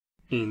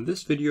In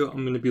this video,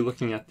 I'm going to be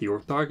looking at the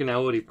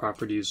orthogonality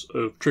properties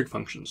of trig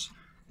functions.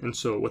 And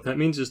so what that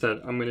means is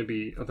that I'm going to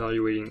be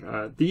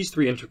evaluating these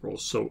three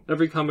integrals. So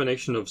every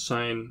combination of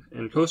sine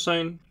and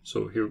cosine,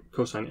 so here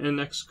cosine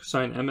nx,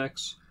 cosine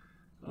mx,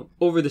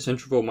 over this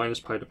interval minus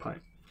pi to pi.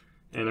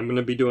 And I'm going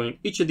to be doing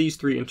each of these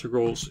three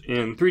integrals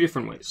in three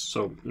different ways.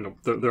 So,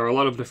 there are a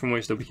lot of different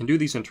ways that we can do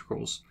these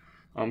integrals.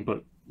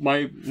 But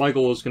my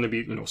goal is going to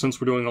be, since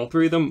we're doing all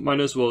three of them, might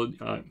as well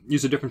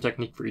use a different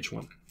technique for each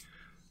one.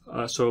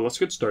 So let's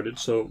get started.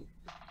 So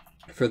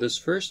for this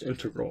first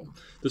integral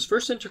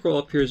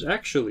appears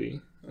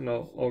actually, and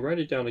I'll write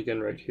it down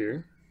again right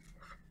here,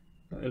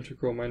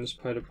 integral minus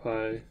pi to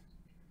pi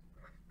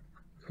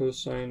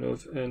cosine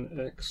of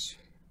nx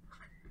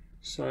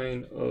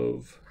sine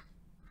of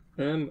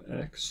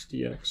mx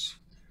dx.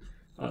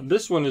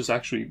 This one is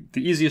actually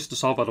the easiest to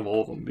solve out of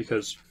all of them,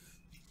 because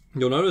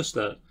you'll notice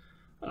that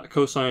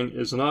cosine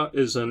is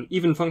an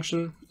even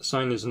function,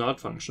 sine is an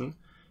odd function,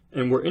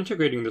 and we're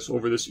integrating this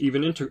over this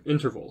even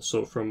interval,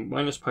 so from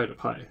minus pi to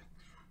pi.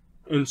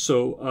 And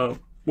so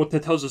what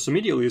that tells us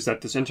immediately is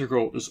that this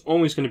integral is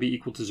always going to be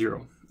equal to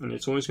 0. And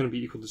it's always going to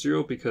be equal to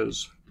 0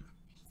 because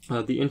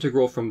the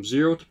integral from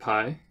 0 to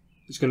pi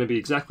is going to be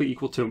exactly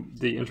equal to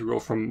the integral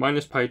from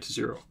minus pi to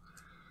 0.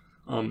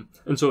 And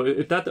so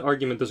if that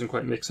argument doesn't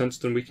quite make sense,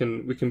 then we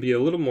can be a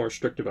little more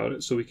strict about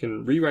it. So we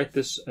can rewrite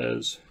this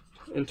as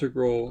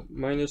integral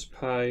minus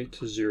pi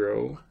to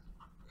 0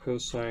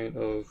 cosine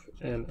of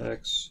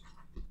nx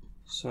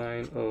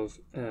sine of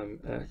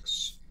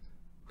mx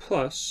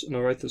plus, and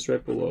I'll write this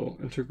right below,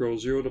 integral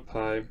 0 to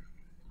pi,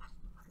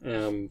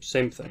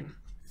 same thing,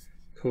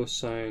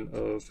 cosine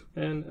of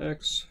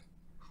nx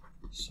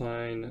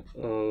sine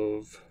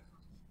of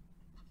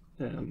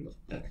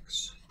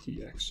mx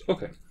dx.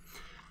 Okay.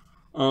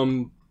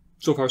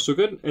 So far so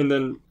good. And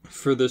then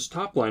for this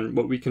top line,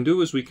 what we can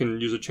do is we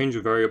can use a change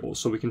of variables.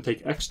 So we can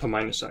take x to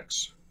minus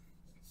x.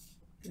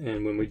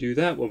 And when we do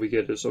that, what we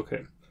get is,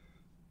 okay,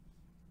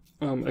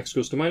 x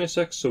goes to minus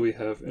x, so we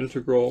have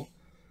integral,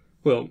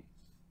 well,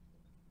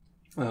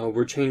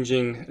 we're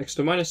changing x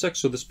to minus x,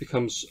 so this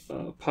becomes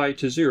pi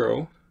to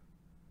 0,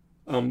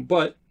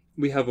 but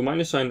we have a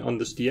minus sign on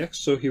this dx,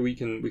 so here we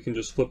can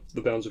just flip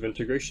the bounds of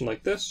integration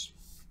like this.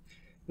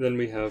 Then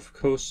we have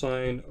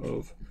cosine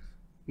of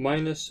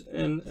minus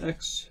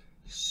nx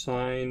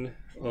sine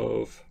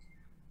of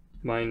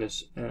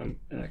minus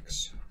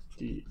mx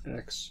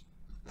dx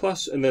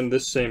plus, and then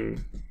this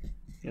same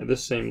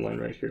line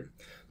right here.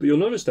 But you'll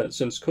notice that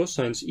since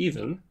cosine's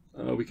even,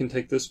 we can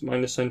take this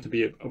minus sign to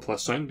be a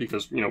plus sign,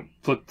 because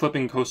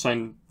flipping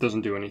cosine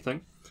doesn't do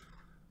anything.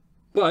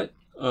 But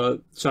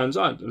sine's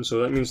odd, and so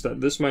that means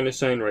that this minus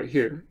sign right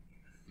here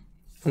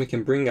we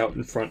can bring out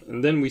in front,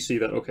 and then we see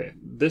that, okay,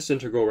 this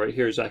integral right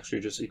here is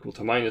actually just equal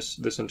to minus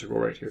this integral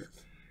right here.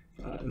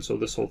 And so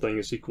this whole thing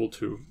is equal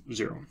to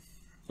 0.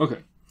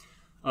 Okay,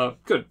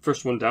 good.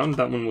 First one down.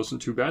 That one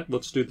wasn't too bad.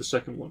 Let's do the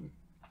second one.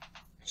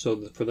 So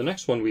for the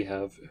next one, we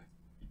have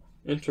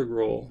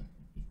integral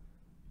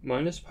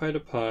minus pi to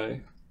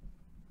pi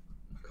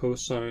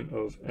cosine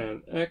of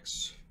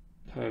nx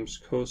times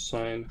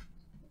cosine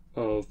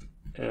of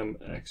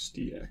mx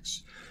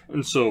dx.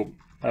 And so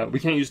we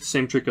can't use the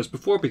same trick as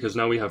before, because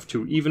now we have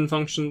two even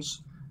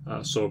functions.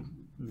 So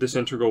this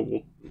integral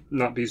will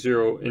not be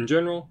 0 in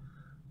general.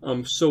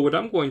 So what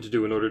I'm going to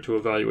do in order to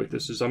evaluate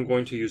this is I'm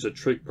going to use a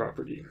trig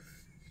property.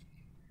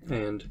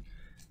 And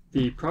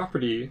the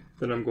property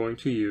that I'm going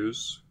to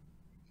use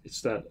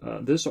is that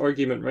this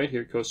argument right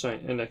here,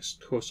 cosine nx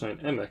cosine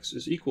mx,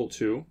 is equal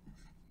to,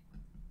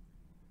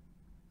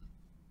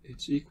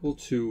 it's equal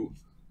to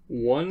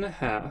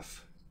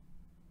 1/2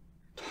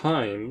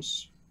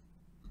 times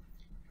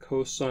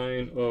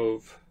cosine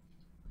of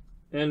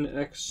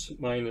nx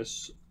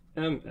minus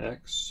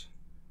mx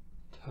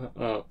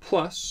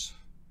plus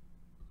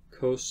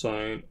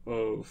cosine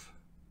of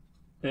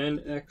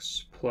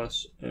nx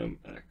plus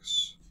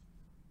mx,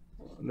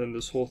 and then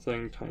this whole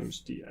thing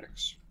times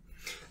dx.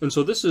 And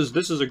so this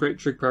is a great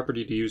trig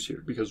property to use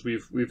here, because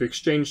we've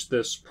exchanged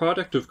this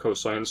product of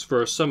cosines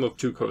for a sum of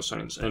two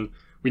cosines, and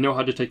we know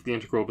how to take the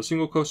integral of a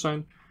single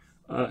cosine,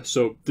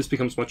 so this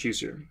becomes much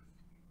easier.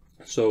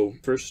 So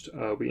first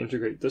we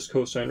integrate this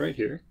cosine right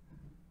here,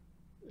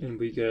 and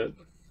we get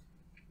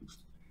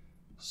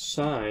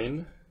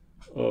sine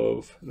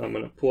of, now I'm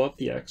going to pull out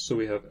the x, so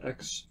we have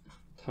x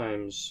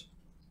times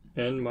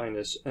n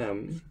minus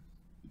m,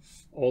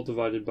 all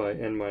divided by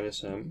n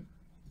minus m,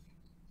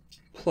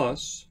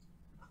 plus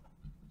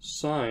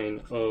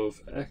sine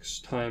of x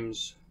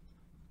times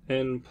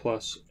n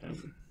plus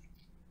m,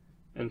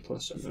 and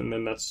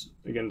then that's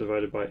again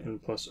divided by n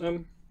plus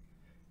m,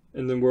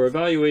 and then we're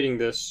evaluating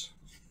this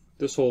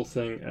whole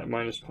thing at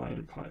minus pi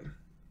and pi,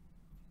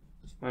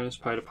 minus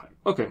pi to pi.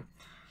 Okay,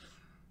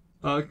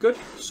 good.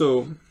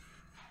 So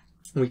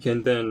we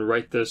can then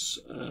write this,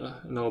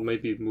 and I'll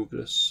maybe move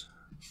this,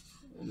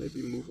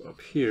 up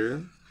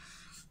here.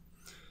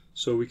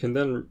 So we can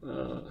then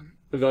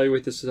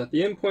evaluate this at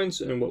the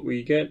endpoints, and what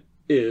we get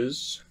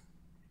is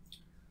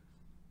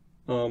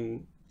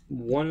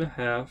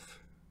 1/2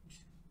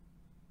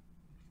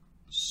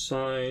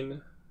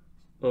 sine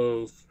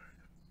of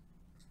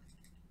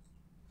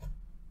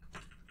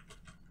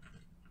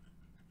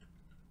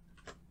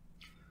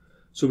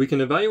So we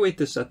can evaluate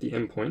this at the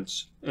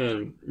endpoints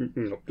and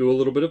do a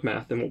little bit of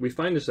math, and what we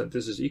find is that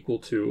this is equal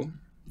to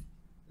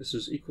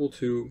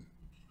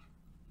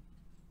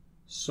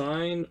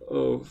sine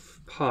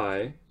of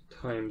pi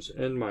times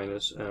n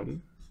minus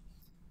m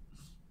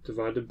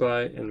divided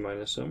by n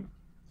minus m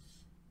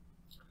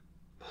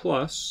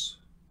plus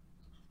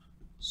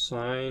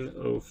sine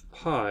of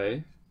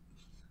pi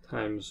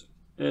times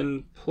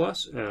n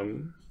plus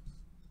m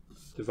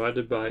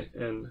divided by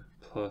n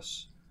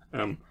plus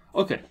m.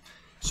 Okay,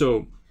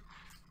 so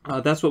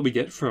that's what we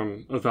get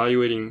from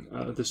evaluating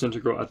this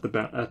integral at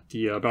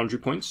the boundary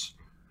points,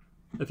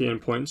 at the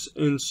endpoints.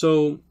 And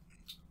so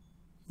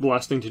the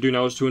last thing to do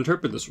now is to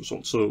interpret this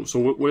result. So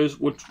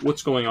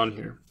what's going on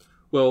here?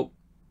 Well,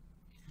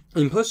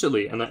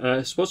 implicitly, and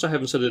I suppose I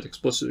haven't said it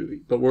explicitly,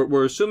 but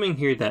we're assuming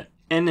here that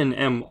n and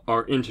m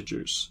are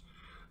integers,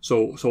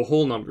 so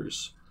whole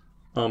numbers.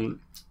 And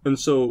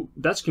so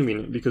that's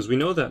convenient because we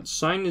know that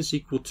sine is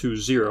equal to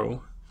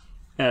 0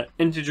 at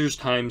integers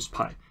times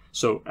pi.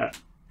 So at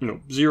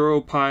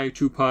 0, pi,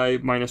 2 pi,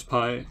 minus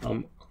pi,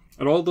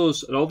 at all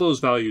those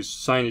values,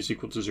 sine is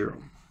equal to 0.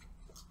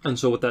 And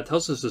so what that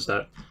tells us is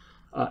that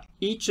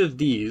each of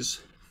these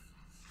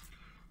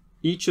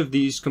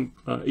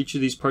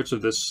parts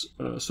of this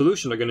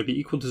solution are going to be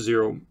equal to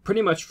 0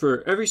 pretty much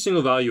for every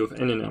single value of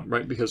n and m,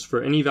 right? Because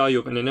for any value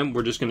of n and m,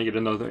 we're just going to get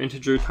another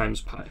integer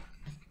times pi.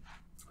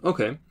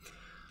 Okay.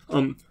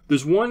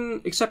 There's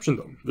one exception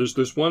though.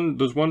 There's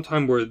one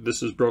time where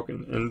this is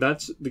broken, and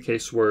that's the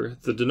case where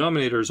the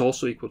denominator is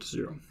also equal to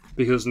 0.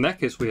 Because in that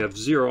case we have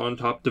 0 on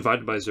top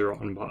divided by 0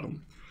 on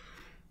bottom.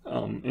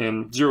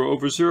 And 0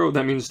 over 0,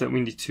 that means that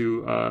we need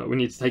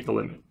to take a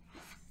limit.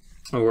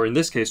 Or in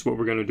this case, what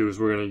we're going to do is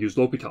we're going to use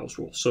L'Hopital's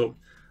rule. So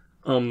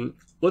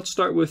let's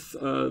start with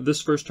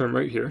this first term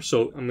right here.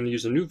 So I'm going to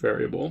use a new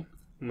variable.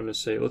 I'm going to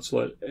say let's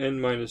let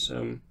n minus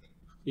m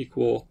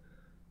equal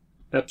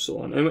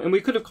epsilon. And we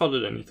could have called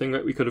it anything,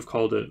 right? We could have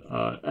called it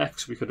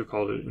x. We could have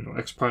called it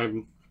x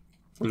prime.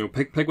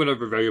 Pick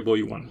whatever variable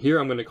you want. Here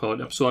I'm going to call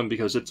it epsilon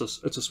because it's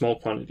a small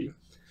quantity.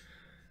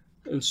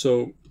 And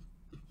so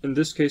in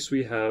this case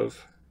we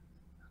have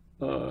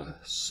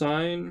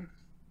sine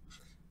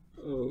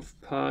of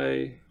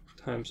pi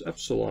times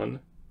epsilon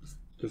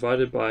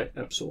divided by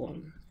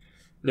epsilon.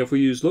 Now if we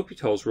use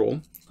L'Hopital's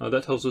rule,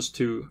 that tells us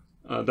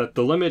that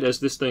the limit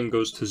as this thing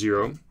goes to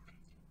 0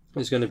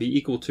 is going to be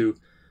equal to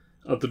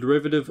the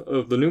derivative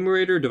of the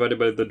numerator divided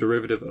by the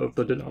derivative of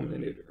the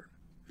denominator.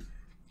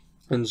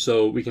 And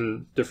so we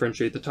can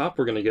differentiate the top.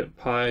 We're going to get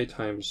pi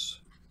times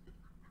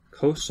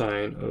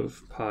cosine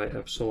of pi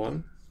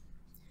epsilon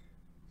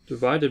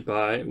divided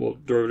by, well,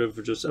 derivative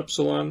of just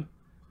epsilon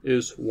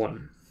is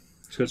 1.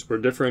 Because we're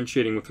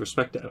differentiating with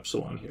respect to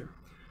epsilon here.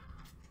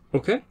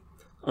 Okay,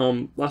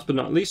 last but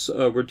not least,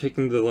 we're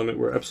taking the limit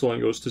where epsilon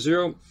goes to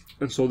 0,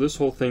 and so this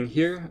whole thing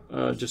here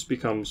just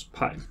becomes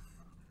pi.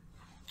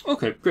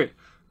 Okay, great.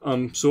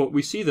 So what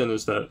we see then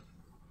is that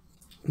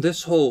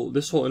this whole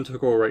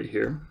integral right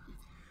here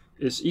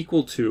is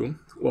equal to,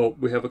 well,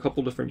 we have a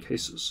couple different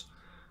cases.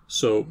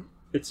 So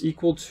it's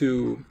equal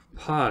to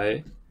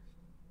pi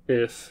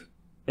if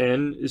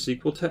n is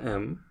equal to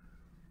m.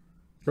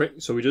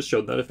 Right, so we just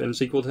showed that if n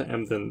is equal to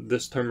m, then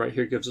this term right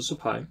here gives us a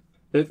pi.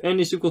 If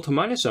n is equal to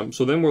minus m,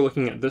 so then we're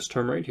looking at this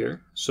term right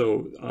here.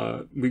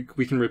 So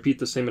we can repeat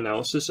the same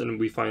analysis and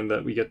we find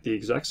that we get the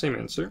exact same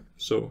answer.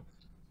 So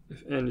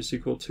if n is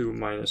equal to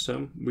minus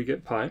m, we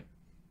get pi.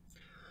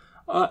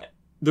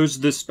 There's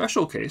this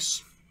special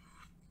case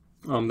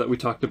that we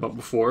talked about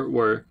before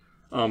where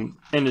n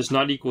is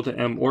not equal to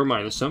m or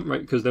minus m,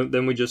 right? Because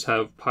then we just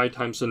have pi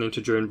times an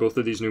integer in both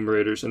of these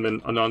numerators and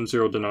then a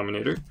non-zero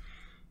denominator.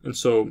 And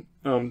so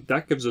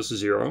that gives us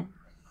 0.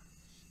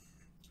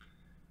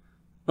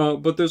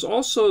 But there's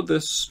also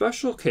this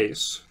special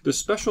case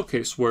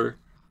where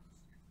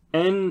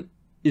n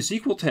is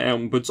equal to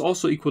m, but it's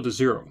also equal to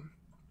 0.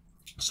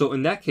 So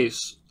in that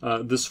case,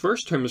 this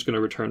first term is going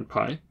to return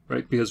pi,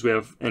 right? Because we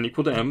have n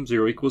equal to m,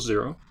 0 equals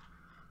 0.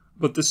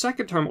 But the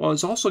second term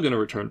is also going to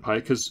return pi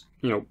because,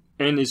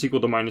 n is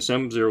equal to minus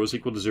m, 0 is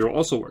equal to 0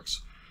 also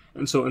works.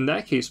 And so in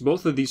that case,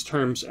 both of these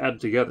terms add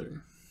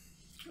together,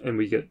 and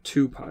we get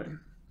 2 pi.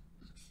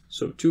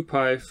 So 2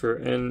 pi for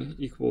n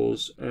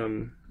equals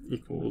m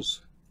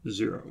equals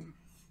 0.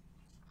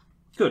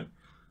 Good.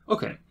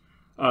 Okay.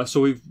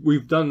 So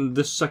we've done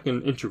this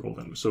second integral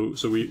then. So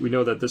we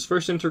know that this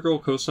first integral,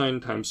 cosine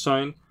times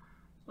sine,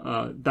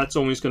 that's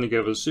always going to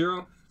give us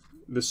 0.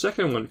 The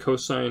second one,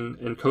 cosine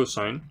and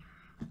cosine,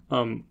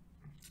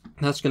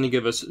 that's going to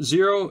give us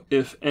 0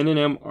 if n and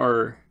m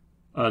are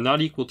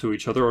not equal to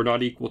each other or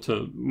not equal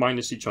to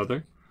minus each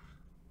other.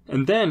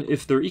 And then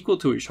if they're equal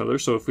to each other,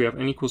 so if we have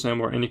n equals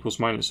m or n equals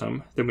minus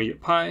m, then we get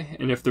pi,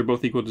 and if they're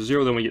both equal to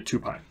 0, then we get 2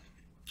 pi.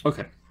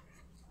 Okay.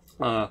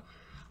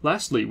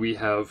 Lastly, we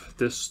have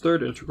this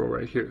third integral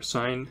right here,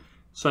 sine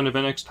of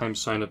nx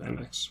times sine of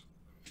mx.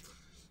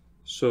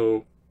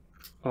 So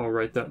I'll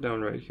write that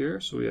down right here.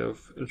 So we have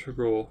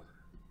integral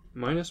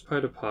minus pi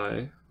to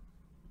pi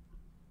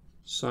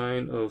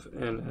sine of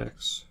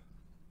nx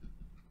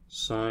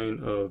sine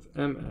of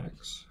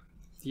mx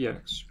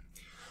dx.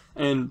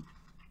 And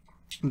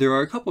there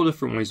are a couple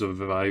different ways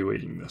of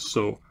evaluating this.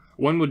 So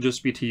one would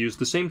just be to use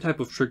the same type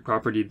of trig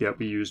property that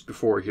we used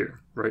before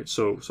here, right?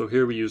 So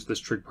here we use this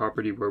trig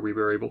property where we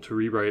were able to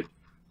rewrite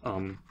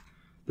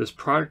this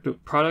product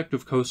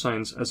of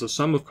cosines as a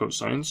sum of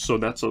cosines. So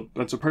that's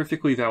a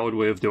perfectly valid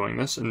way of doing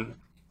this, and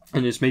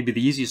it's maybe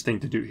the easiest thing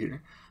to do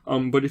here.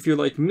 But if you're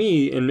like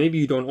me, and maybe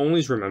you don't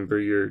always remember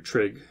your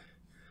trig,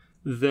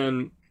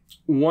 then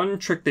one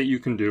trick that you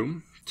can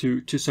do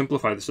to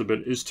simplify this a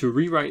bit is to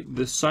rewrite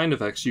the sine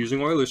of x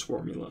using Euler's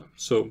formula.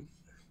 So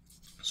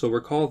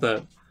recall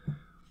that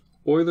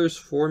Euler's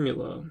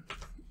formula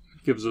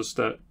gives us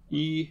that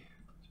e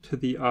to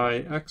the I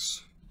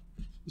x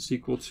is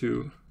equal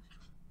to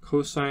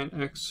cosine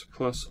x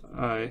plus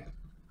I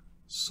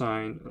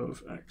sine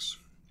of x.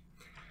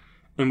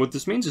 And what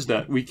this means is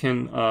that we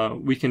can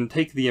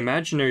take the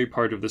imaginary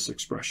part of this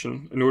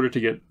expression in order to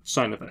get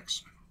sine of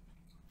x.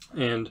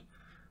 And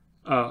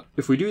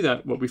if we do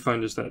that, what we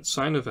find is that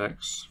sine of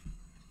x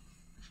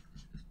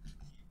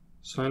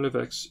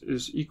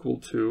is equal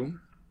to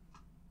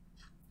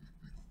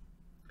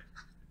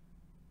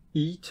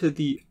e to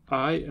the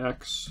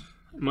ix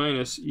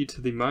minus e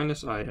to the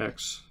minus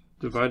ix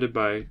divided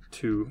by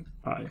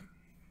 2I.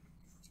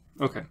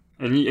 Okay,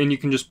 and you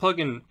can just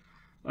plug in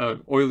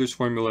Euler's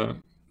formula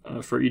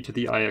for e to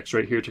the ix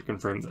right here to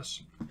confirm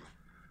this.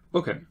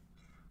 Okay,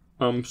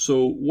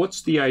 so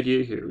what's the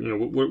idea here? You know,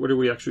 what are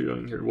we actually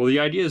doing here? Well, the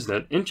idea is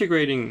that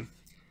integrating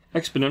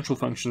exponential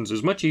functions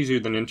is much easier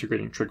than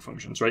integrating trig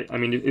functions, right? I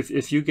mean,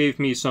 if you gave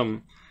me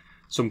some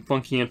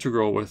funky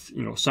integral with,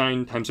 you know,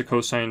 sine times a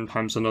cosine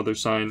times another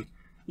sine,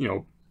 you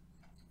know,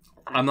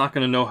 I'm not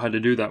going to know how to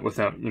do that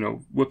without, you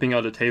know, whipping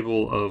out a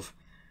table of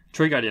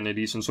trig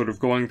identities and sort of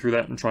going through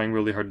that and trying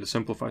really hard to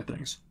simplify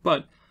things.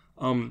 But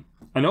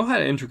I know how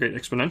to integrate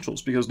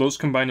exponentials because those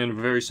combine in a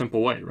very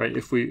simple way, right?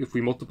 If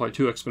we multiply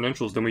two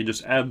exponentials, then we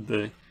just add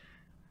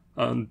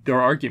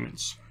their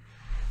arguments.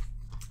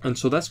 And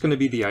so that's going to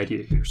be the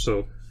idea here.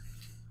 So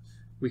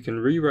we can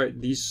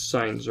rewrite these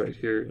signs right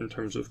here in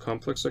terms of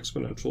complex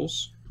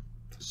exponentials.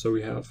 So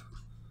we have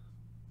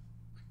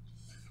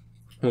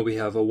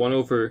a 1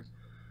 over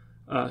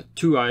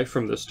 2i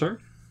from this term.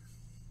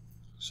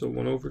 So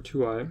 1 over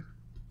 2i.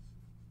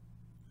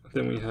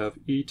 Then we have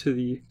e to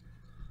the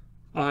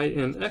I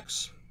n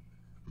x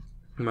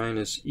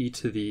minus e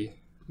to the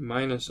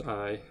minus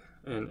I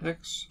n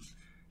x.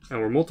 And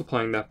we're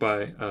multiplying that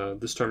by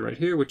this term right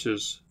here, which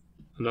is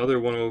another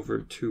 1 over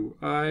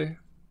 2i,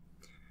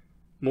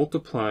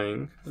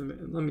 multiplying,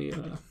 let me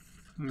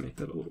make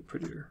that a little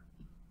prettier,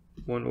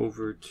 1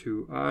 over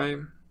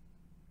 2i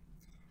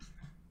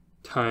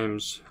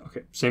times,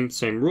 okay,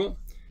 same rule,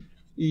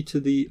 e to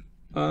the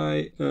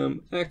I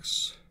m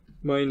x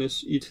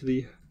minus e to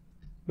the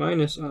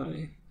minus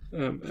I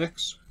m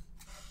x.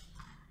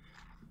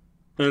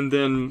 And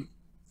then,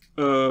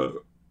 now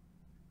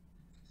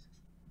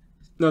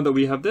that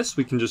we have this,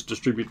 we can just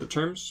distribute the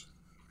terms.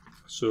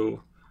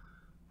 So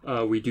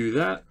we do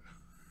that,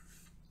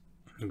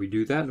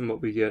 and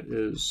what we get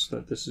is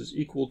that this is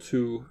equal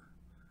to,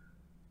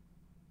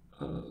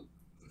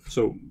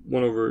 so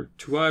 1 over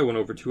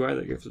 2i,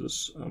 that gives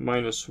us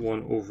minus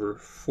 1 over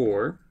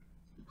 4,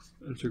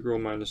 integral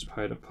minus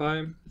pi to pi.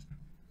 And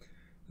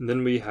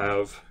then we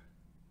have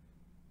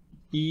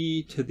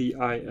e to the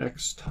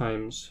ix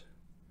times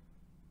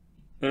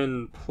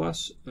n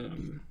plus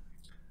m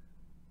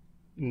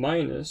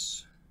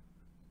minus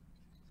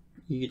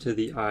e to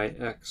the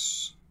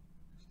ix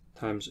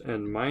times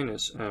n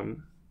minus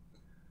m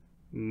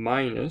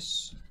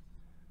minus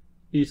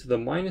e to the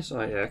minus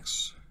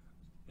ix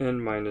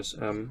n minus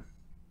m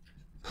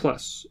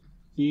plus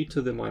e to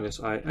the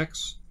minus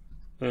ix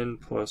n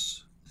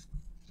plus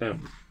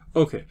m.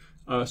 Okay,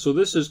 so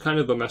this is kind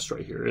of a mess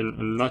right here,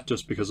 and not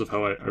just because of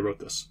how I wrote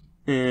this.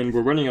 And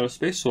we're running out of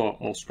space, so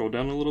I'll scroll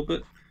down a little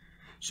bit.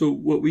 So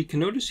what we can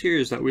notice here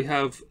is that we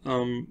have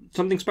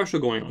something special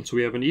going on. So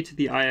we have an e to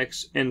the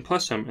ix n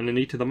plus m and an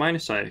e to the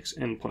minus ix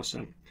n plus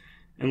m.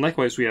 And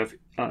likewise, we have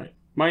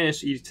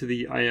minus e to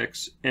the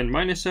ix n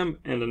minus m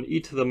and an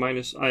e to the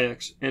minus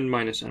ix n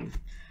minus m.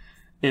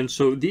 And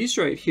so these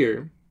right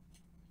here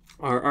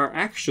are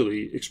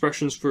actually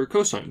expressions for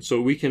cosine. So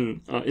we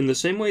can, in the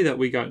same way that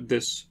we got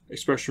this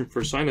expression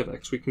for sine of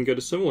x, we can get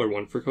a similar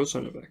one for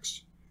cosine of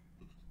x,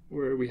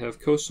 where we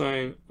have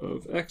cosine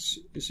of x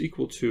is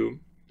equal to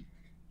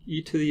e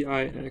to the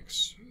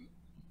ix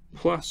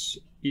plus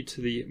e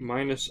to the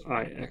minus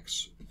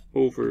ix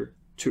over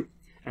 2.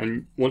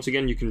 And once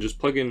again, you can just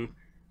plug in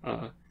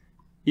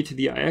e to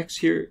the ix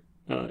here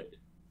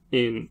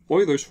in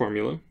Euler's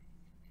formula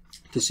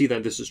to see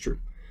that this is true.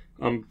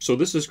 So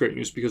this is great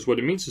news because what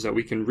it means is that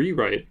we can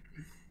rewrite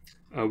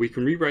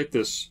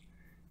this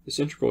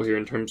integral here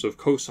in terms of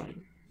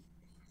cosine.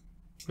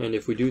 And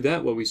if we do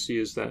that, what we see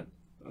is that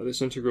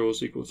this integral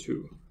is equal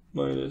to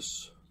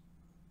minus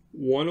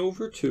 1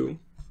 over 2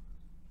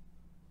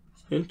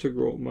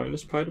 integral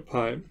minus pi to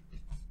pi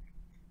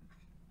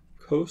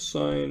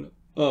cosine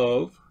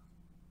of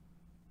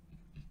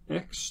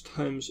x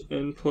times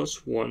n plus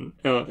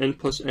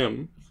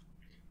m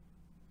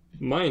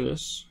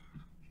minus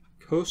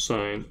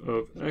cosine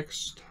of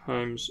x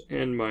times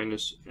n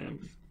minus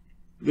m.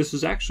 This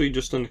is actually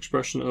just an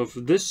expression of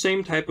this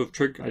same type of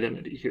trig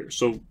identity here.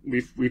 So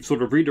we've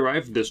sort of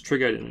rederived this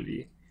trig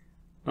identity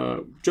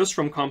just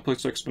from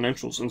complex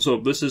exponentials, and so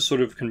this is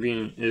sort of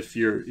convenient if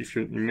you're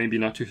maybe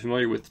not too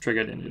familiar with trig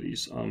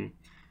identities.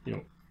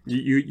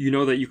 You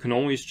know that you can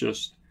always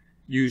just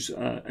use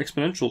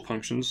exponential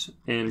functions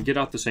and get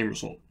out the same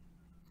result.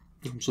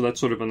 So that's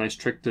sort of a nice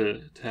trick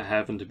to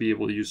have and to be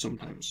able to use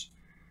sometimes.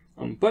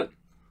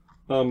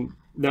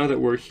 Now that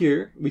we're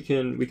here, we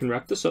can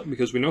wrap this up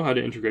because we know how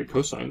to integrate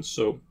cosines.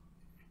 So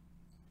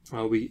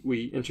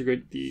we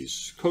integrate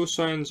these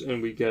cosines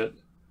and we get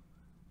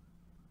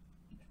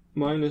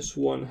minus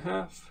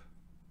 1/2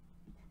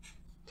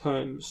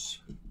 times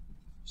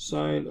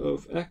sine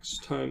of x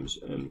times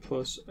n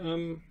plus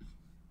m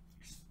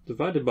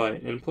divided by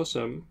n plus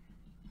m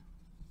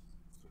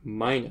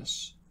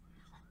minus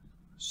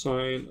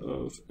sine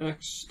of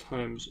x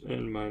times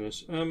n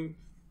minus m,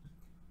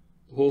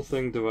 the whole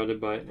thing divided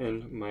by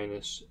n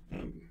minus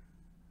m.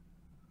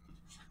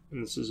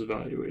 And this is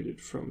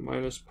evaluated from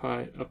minus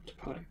pi up to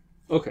pi.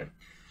 Okay,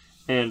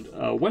 and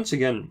once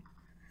again,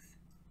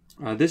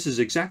 this is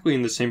exactly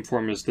in the same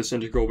form as this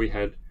integral we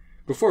had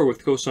before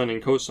with cosine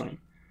and cosine.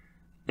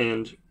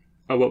 And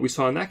what we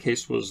saw in that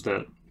case was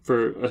that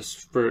for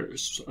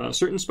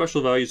certain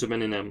special values of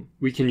n and m,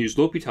 we can use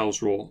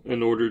L'Hopital's rule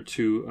in order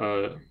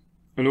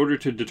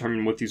to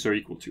determine what these are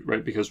equal to,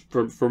 right? Because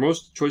for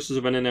most choices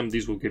of n and m,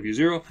 these will give you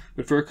 0,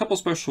 but for a couple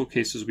special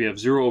cases, we have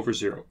 0 over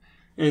 0.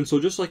 And so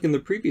just like in the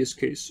previous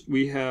case,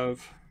 we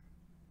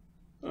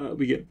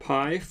get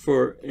pi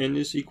for n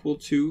is equal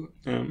to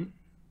m.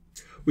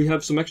 We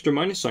have some extra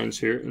minus signs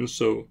here, and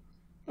so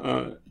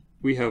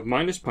we have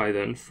minus pi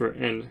then for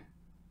n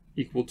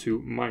equal to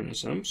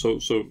minus m. So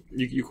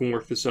you can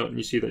work this out and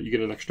you see that you get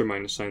an extra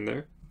minus sign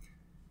there.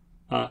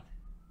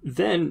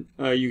 Then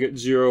you get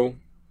 0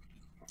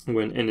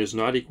 when n is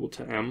not equal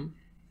to m.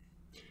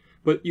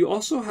 But you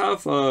also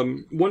have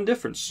one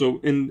difference. So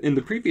in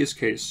the previous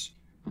case,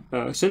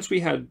 since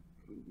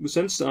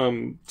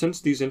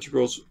these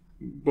integrals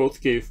both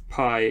gave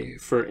pi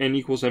for n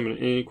equals m and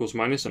n equals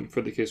minus m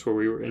for the case where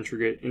we were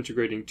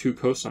integrating two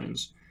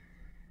cosines,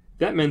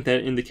 that meant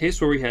that in the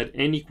case where we had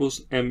n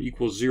equals m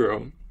equals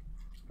 0,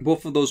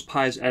 both of those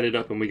pi's added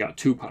up and we got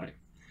 2 pi.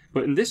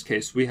 But in this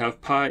case, we have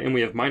pi and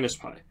we have minus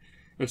pi.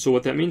 And so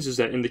what that means is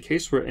that in the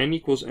case where n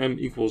equals m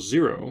equals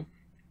 0,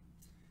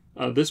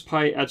 this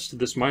pi adds to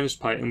this minus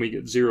pi and we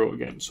get 0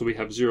 again. So we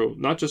have 0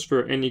 not just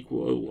for n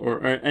equal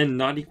or n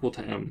not equal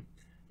to m,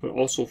 but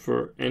also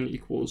for n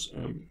equals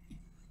m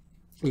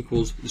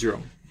equals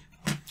 0.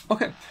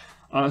 Okay,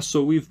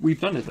 so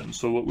we've done it then.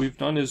 So what we've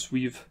done is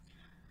we've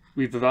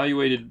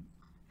evaluated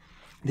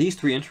these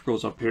three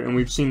integrals up here, and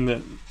we've seen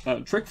that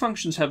trig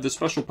functions have this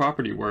special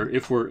property where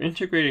if we're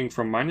integrating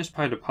from minus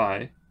pi to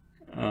pi,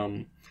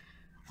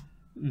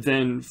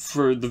 then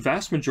for the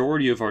vast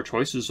majority of our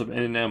choices of n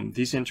and m,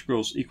 these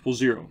integrals equal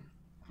 0.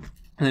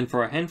 And then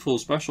for a handful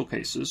of special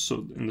cases,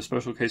 so in the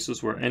special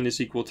cases where n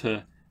is equal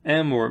to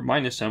m or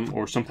minus m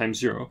or sometimes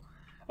 0,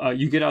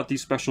 you get out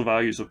these special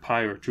values of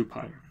pi or 2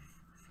 pi.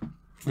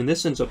 And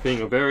this ends up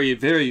being a very,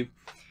 very,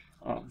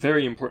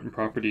 very important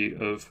property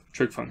of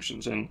trig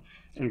functions, and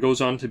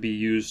goes on to be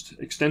used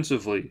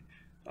extensively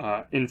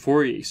in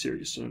Fourier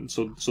series. And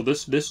so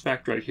this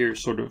fact right here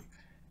sort of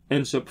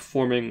ends up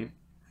forming,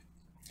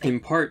 in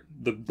part,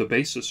 the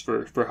basis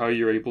for how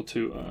you're able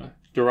to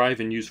derive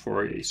and use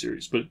Fourier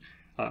series. But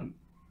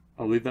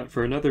I'll leave that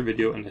for another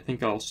video, and I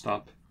think I'll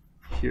stop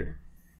here.